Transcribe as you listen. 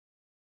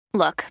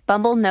Look,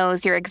 Bumble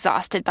knows you're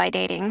exhausted by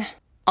dating.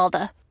 All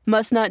the,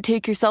 must not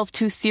take yourself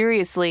too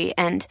seriously,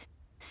 and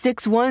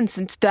 6'1"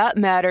 since that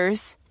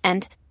matters.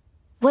 And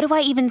what do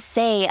I even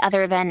say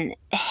other than,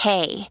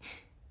 hey?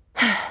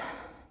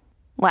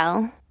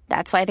 Well,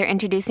 that's why they're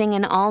introducing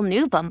an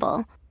all-new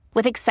Bumble,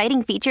 with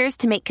exciting features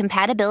to make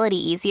compatibility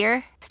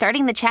easier,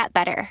 starting the chat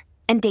better,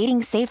 and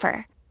dating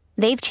safer.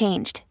 They've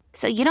changed,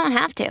 so you don't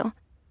have to.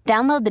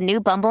 Download the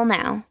new Bumble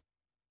now.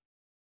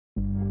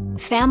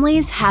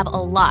 Families have a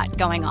lot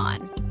going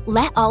on.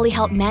 Let Ollie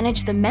help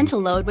manage the mental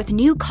load with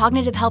new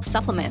cognitive help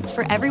supplements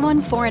for everyone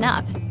 4 and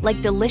up,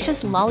 like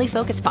delicious Lolly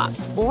Focus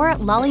Pops or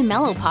Lolly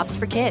Mellow Pops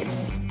for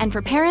kids. And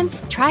for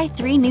parents, try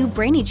 3 new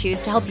Brainy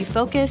Chews to help you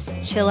focus,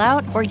 chill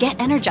out, or get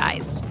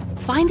energized.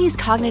 Find these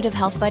cognitive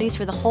health buddies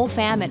for the whole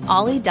fam at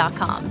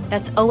ollie.com.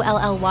 That's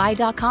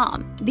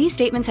OLLY.com. These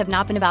statements have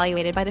not been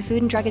evaluated by the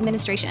Food and Drug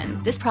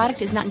Administration. This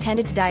product is not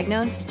intended to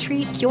diagnose,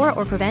 treat, cure,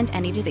 or prevent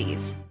any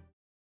disease.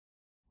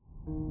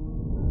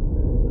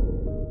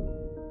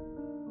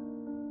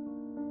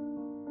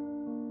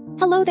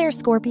 Hello there,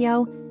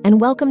 Scorpio,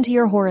 and welcome to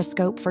your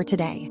horoscope for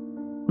today,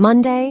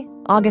 Monday,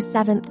 August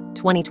 7th,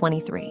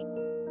 2023.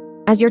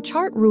 As your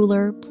chart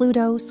ruler,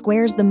 Pluto,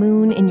 squares the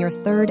moon in your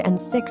 3rd and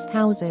 6th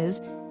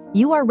houses,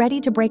 you are ready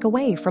to break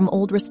away from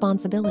old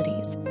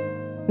responsibilities.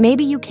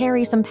 Maybe you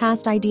carry some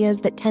past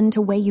ideas that tend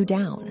to weigh you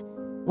down.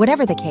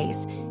 Whatever the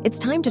case, it's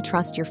time to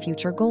trust your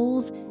future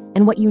goals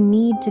and what you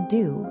need to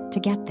do to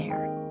get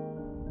there.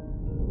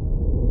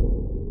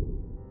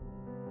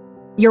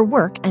 Your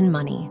work and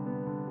money.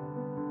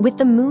 With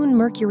the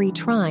Moon-Mercury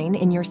trine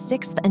in your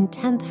 6th and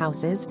 10th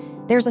houses,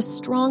 there's a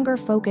stronger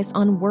focus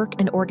on work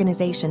and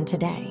organization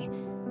today.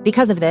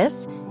 Because of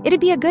this,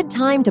 it'd be a good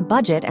time to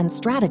budget and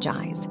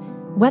strategize.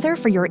 Whether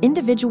for your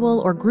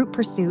individual or group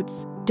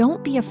pursuits,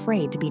 don't be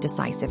afraid to be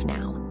decisive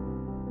now.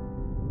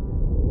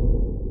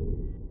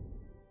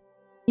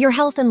 Your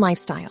health and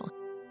lifestyle.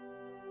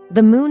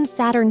 The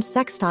Moon-Saturn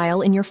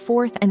sextile in your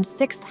 4th and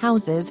 6th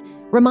houses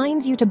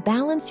reminds you to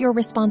balance your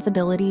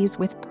responsibilities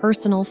with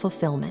personal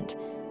fulfillment.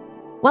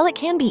 While it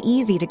can be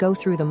easy to go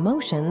through the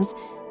motions,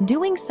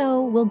 doing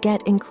so will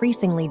get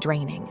increasingly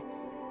draining.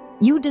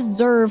 You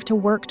deserve to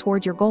work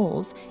toward your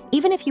goals,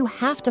 even if you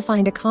have to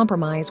find a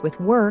compromise with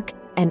work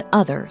and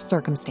other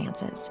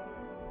circumstances.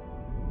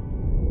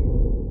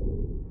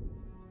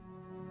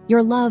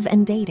 Your love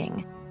and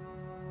dating.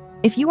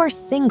 If you are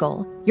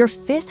single, your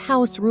 5th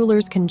house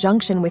ruler's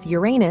conjunction with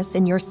Uranus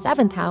in your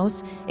 7th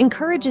house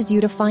encourages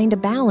you to find a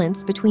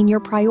balance between your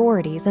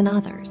priorities and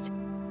others.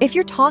 If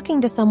you're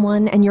talking to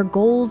someone and your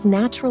goals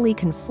naturally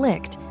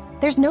conflict,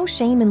 there's no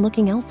shame in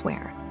looking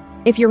elsewhere.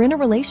 If you're in a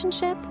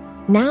relationship,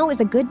 now is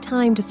a good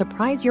time to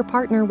surprise your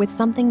partner with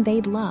something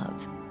they'd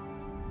love.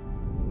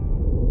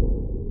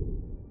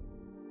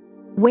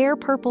 Wear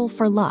purple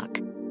for luck.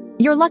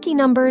 Your lucky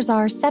numbers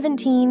are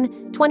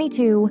 17,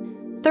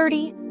 22,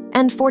 30,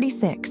 and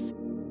 46.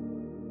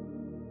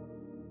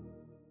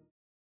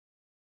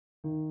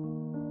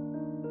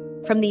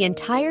 From the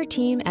entire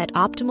team at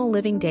Optimal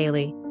Living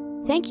Daily,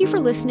 thank you for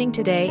listening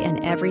today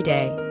and every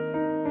day.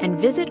 And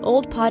visit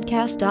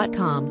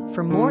oldpodcast.com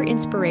for more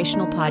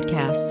inspirational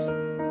podcasts.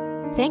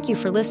 Thank you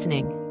for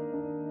listening.